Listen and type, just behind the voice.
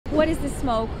What is this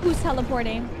smoke? Who's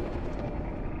teleporting?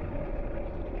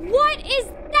 What is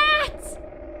that?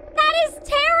 That is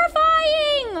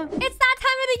terrifying! It's that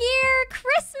time of the year!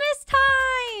 Christmas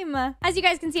time! As you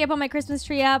guys can see, I put my Christmas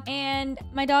tree up and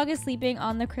my dog is sleeping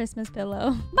on the Christmas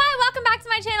pillow. Bye! Welcome back to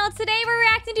my channel. Today we're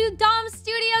reacting to Dom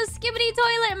Studios' Skibidi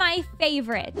Toilet, my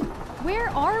favorite.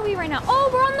 Where are we right now? Oh,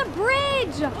 we're on the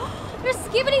bridge! There's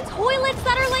Skibidi toilets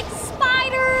that are like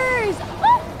spiders!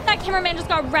 Oh, that cameraman just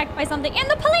got wrecked by something. And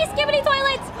the police Skibidi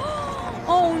toilets!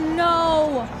 Oh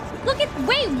no! Look at,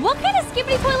 wait, what kind of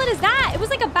Skibidi toilet is that? It was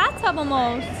like a bathtub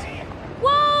almost.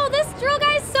 Whoa, this drill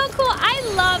guy is so cool. I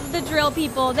love the drill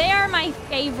people. They are my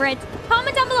favorite.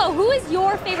 Comment down below, who is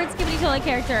your favorite Skibidi toilet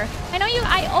character?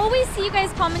 I always see you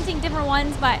guys commenting different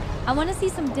ones, but I want to see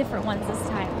some different ones this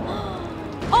time.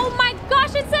 Oh my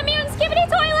gosh, it's the mutant Skibidi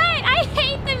toilet. I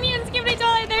hate the mutant Skibidi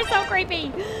toilet. They're so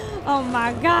creepy. Oh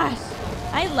my gosh.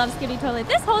 I love Skibidi toilet.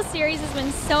 This whole series has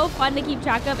been so fun to keep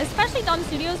track of, especially Dom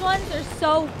Studios ones. They're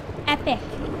so epic.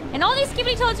 And all these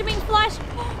Skibidi toilets are being flushed.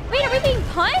 Wait, are we being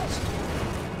punched?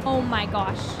 Oh my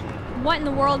gosh. What in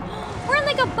the world? We're in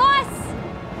like a bus.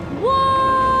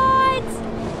 What?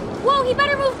 Whoa, he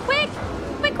better move quick.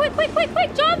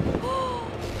 Quick, jump.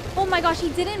 Oh my gosh, he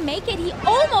didn't make it. He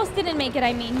almost didn't make it,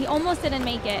 he almost didn't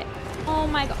make it. Oh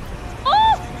my god.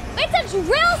 Oh, it's a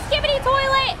drill Skibidi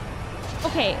toilet.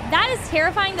 Okay, that is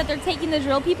terrifying that they're taking the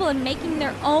drill people and making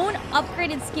their own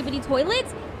upgraded Skibidi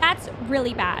toilets. That's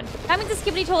really bad. That means the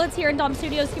Skibidi toilets here in Dom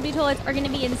Studios, Skibidi toilets are going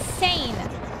to be insane.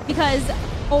 Because,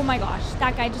 oh my gosh,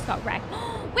 that guy just got wrecked.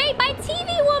 Wait, my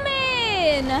TV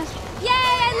woman! Yay,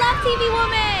 I love TV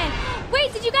woman!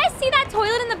 Wait, did you guys see that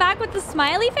toilet in the back with the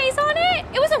smiley face on it?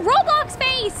 It was a Roblox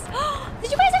face!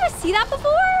 Did you guys ever see that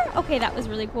before? Okay, that was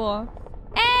really cool.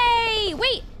 Hey,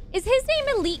 wait, is his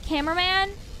name Elite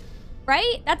Cameraman?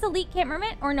 Right? That's Elite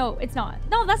Cameraman? Or no, it's not.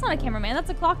 No, that's not a cameraman. That's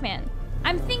a clockman.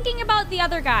 I'm thinking about the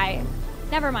other guy.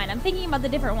 Never mind. I'm thinking about the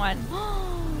different one.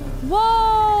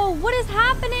 Whoa! What is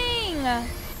happening?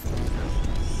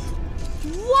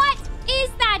 What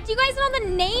is that? Do you guys know the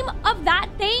name of that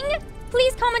thing?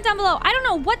 Please comment down below. I don't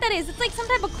know what that is. It's like some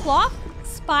type of clock?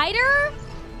 Spider?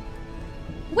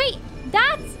 Wait,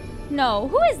 that's... No.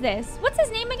 Who is this? What's his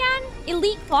name again?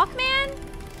 Elite Clockman?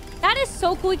 That is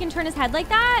so cool. He can turn his head like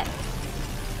that.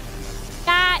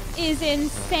 That is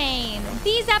insane.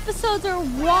 These episodes are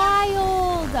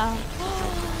wild.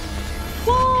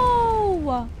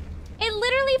 Whoa. It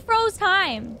literally froze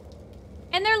time.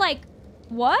 And they're like,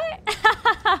 what?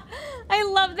 I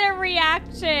love their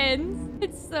reactions.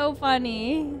 It's so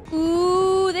funny.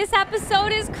 Ooh, this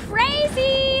episode is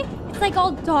crazy. It's like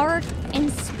all dark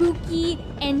and spooky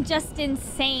and just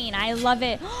insane. I love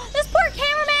it. This poor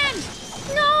cameraman.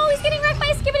 No, he's getting wrecked by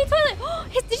a Skibidi toilet.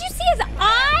 Did you see his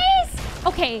eyes?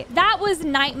 Okay, that was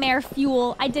nightmare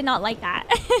fuel. I did not like that.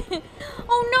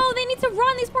 Oh no, they need to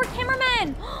run. These poor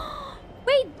cameramen.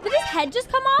 Wait, did his head just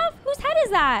come off? Whose head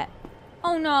is that?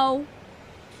 Oh no.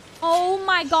 Oh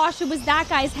my gosh, it was that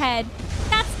guy's head.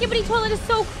 That Skibidi toilet is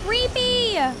so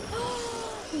creepy.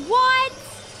 What?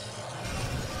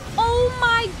 Oh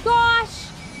my gosh.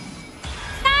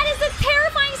 That is a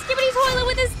terrifying Skibidi toilet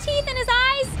with his teeth and his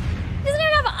eyes. He doesn't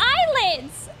even have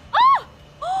eyelids. Oh!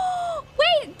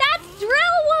 Wait, that's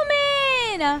Drill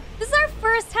Woman! This is our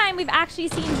first time we've actually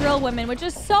seen Drill Woman, which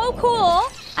is so cool.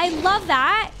 I love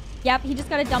that. Yep, he just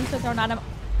got a dumpster thrown at him.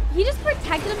 He just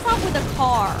protected himself with a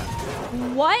car.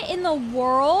 What in the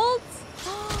world?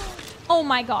 Oh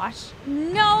my gosh.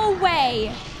 No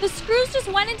way. The screws just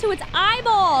went into its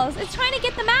eyeballs. It's trying to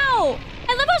get them out.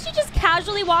 I love how she just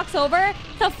casually walks over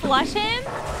to flush him.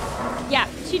 Yeah,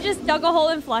 she just dug a hole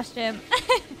and flushed him.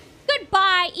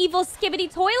 Goodbye, evil Skibidi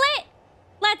toilet.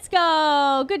 Let's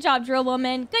go. Good job, Drill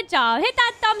Woman. Good job. Hit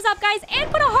that thumbs up, guys,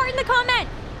 and put a heart in the comment.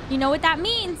 You know what that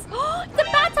means. It's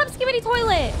a bathtub Skibidi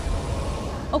toilet.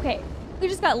 Okay, we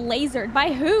just got lasered.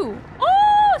 By who?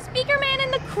 Oh, SPEAKERMAN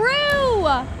and the crew.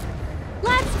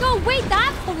 Let's go. Wait,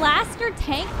 that blaster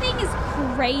tank thing is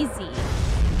crazy.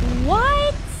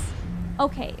 What?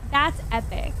 Okay, that's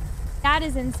epic. That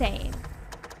is insane.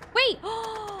 Wait.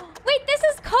 Wait, this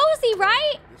is 𝘀cie,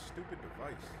 right? This stupid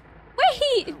device.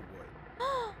 Wait.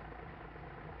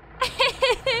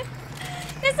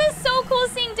 This is so cool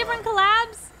seeing different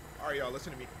collabs. All right, y'all,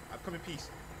 listen to me. I've come in peace.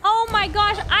 Oh my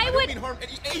gosh, I would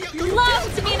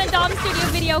love to be in a Dom Studio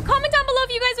video. Comment down below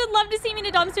if you guys would love to see me in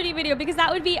a Dom Studio video, because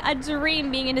that would be a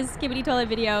dream, being in his Skibidi toilet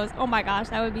videos. Oh my gosh,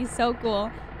 that would be so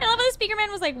cool. I love how the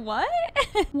SPEAKERMAN was like, what?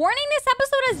 Warning, this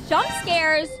episode has jump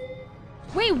scares.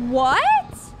 Wait, what?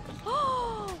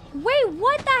 Wait,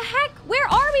 what the heck? Where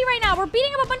are we right now? We're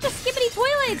beating up a bunch of Skibidi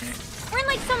toilets. We're in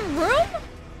like some room?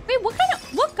 Wait, what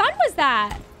gun was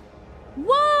that?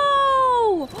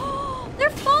 Whoa! They're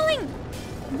falling.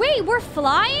 Wait, we're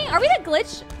flying? Are we the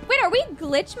glitch? Wait, are we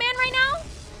glitch man right now?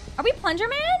 Are we plunger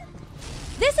man?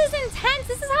 This is intense.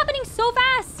 This is happening so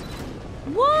fast.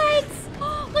 What?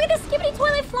 Look at the skibidi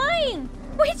toilet flying.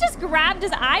 Wait, he just grabbed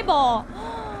his eyeball.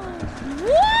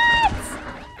 What?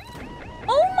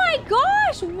 Oh my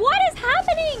gosh. What is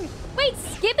happening? Wait,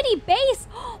 skibidi base.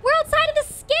 We're outside of the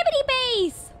skibidi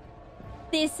base.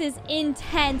 This is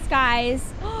intense,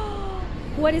 guys.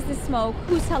 What is this smoke?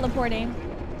 Who's teleporting?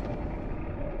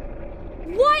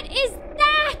 What is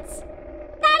that?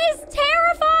 That is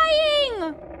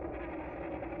terrifying.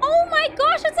 Oh my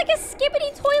gosh, it's like a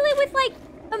skibidi toilet with like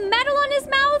a metal on his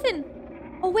mouth and...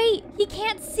 Oh wait, he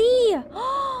can't see.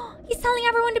 He's telling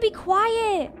everyone to be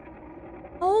quiet.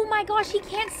 Oh my gosh, he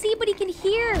can't see, but he can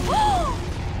hear.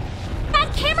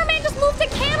 That cameraman just moved a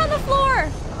can on the floor.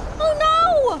 Oh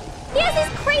no! He has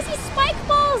these crazy spike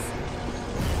balls.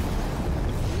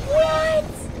 What?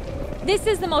 This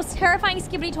is the most terrifying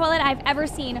skibidi toilet I've ever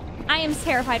seen. I am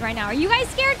terrified right now. Are you guys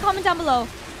scared? Comment down below.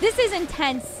 This is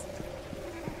intense.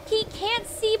 He can't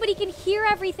see, but he can hear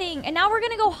everything. And now we're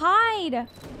gonna go hide.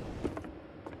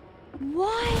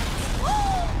 What?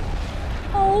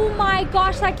 Oh my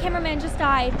gosh, that cameraman just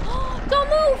died. Don't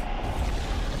move!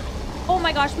 Oh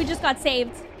my gosh, we just got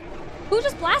saved. Who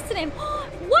just blasted him?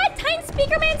 What? Tiny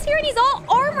SPEAKERMAN's here and he's all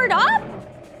armored up?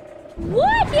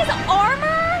 What? He has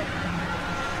armor?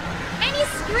 And he's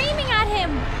screaming at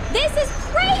him. This is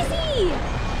crazy!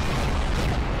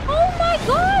 Oh my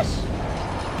gosh!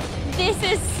 This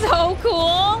is so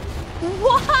cool.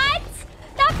 What?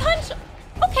 That punch...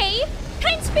 Okay.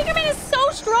 Tiny SPEAKERMAN is so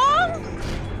strong.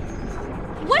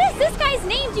 What is this guy's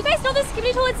name? Do you guys know this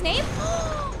skibidi toilet's name?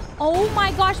 Oh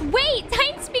my gosh. Wait.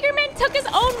 Tiny SPEAKERMAN took his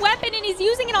own weapon and he's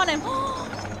using it on him.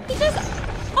 He just...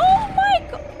 Oh my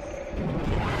god.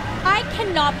 I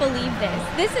cannot believe this.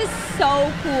 This is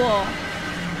so cool.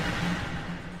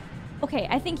 Okay,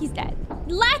 I think he's dead.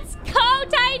 Let's go,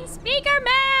 Tiny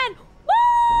SPEAKERMAN!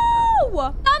 Woo!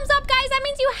 Thumbs up, guys. That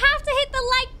means you have to hit the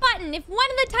like button. If one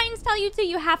of the Titans tell you to,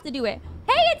 you have to do it.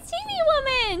 Hey, it's TV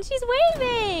Woman. She's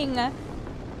waving.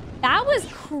 That was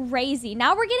crazy.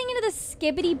 Now we're getting into the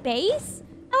skibidi base.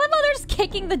 I love how they're just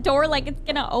kicking the door like it's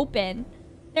gonna open.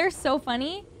 They're so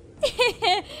funny.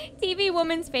 TV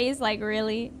Woman's face, like,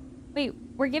 really? Wait,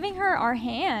 we're giving her our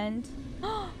hand.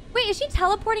 Wait, is she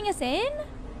teleporting us in?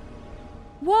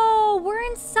 Whoa, we're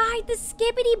inside the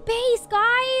skibidi base,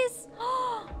 guys.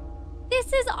 This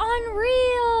is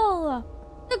unreal.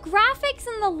 The graphics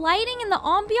and the lighting and the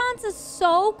ambiance is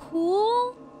so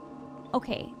cool.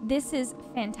 Okay, this is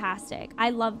fantastic. I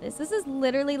love this. This is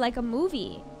literally like a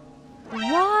movie.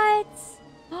 What?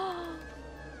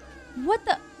 What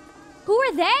the? Who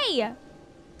are they?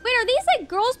 Wait, are these like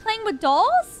girls playing with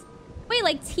dolls? Wait,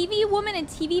 like TV Woman and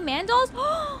TV Man dolls?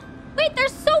 Wait, they're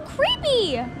so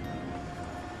creepy.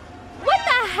 What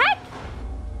the heck?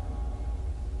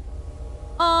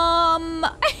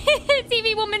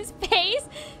 TV Woman's face.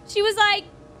 She was like,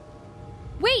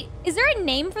 wait, is there a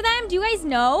name for them? Do you guys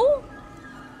know?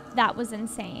 That was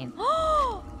insane.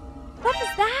 What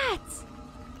was that?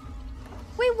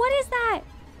 Wait, what is that?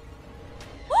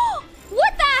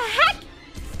 What the heck?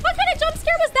 What kind of jump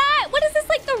scare was that? What is this,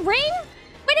 like the ring?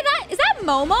 Wait, is that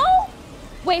Momo?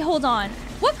 Wait, hold on.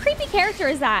 What creepy character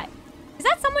is that? Is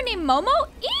that someone named Momo?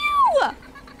 Ew! Oh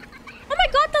my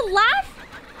god, the laugh.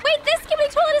 Wait, this skibidi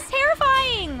toilet is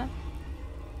terrifying.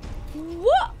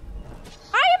 What?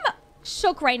 I am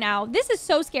shook right now. This is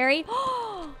so scary.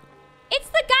 It's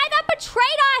the guy that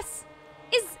betrayed us.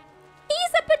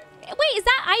 Wait, is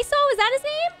that ISO? Is that his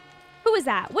name? Who is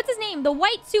that? What's his name? The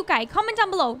white suit guy. Comment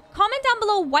down below. Comment down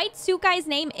below white suit guy's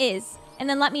name is. And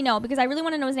then let me know because I really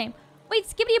want to know his name. Wait,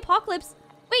 skibidi-apocalypse.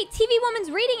 Wait, TV Woman's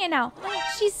reading it now.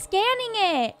 She's scanning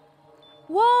it.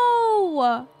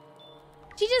 Whoa.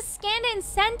 She just scanned it and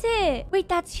sent it. Wait,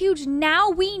 that's huge. Now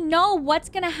we know what's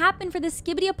going to happen for the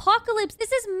skibidi-apocalypse.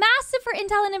 This is massive for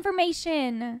intel and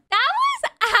information. That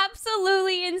was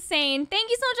absolutely insane. Thank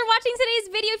you so much for watching today's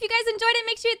video. If you guys enjoyed it,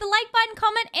 make sure you hit the like button,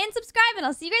 comment, and subscribe. And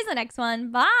I'll see you guys in the next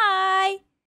one. Bye.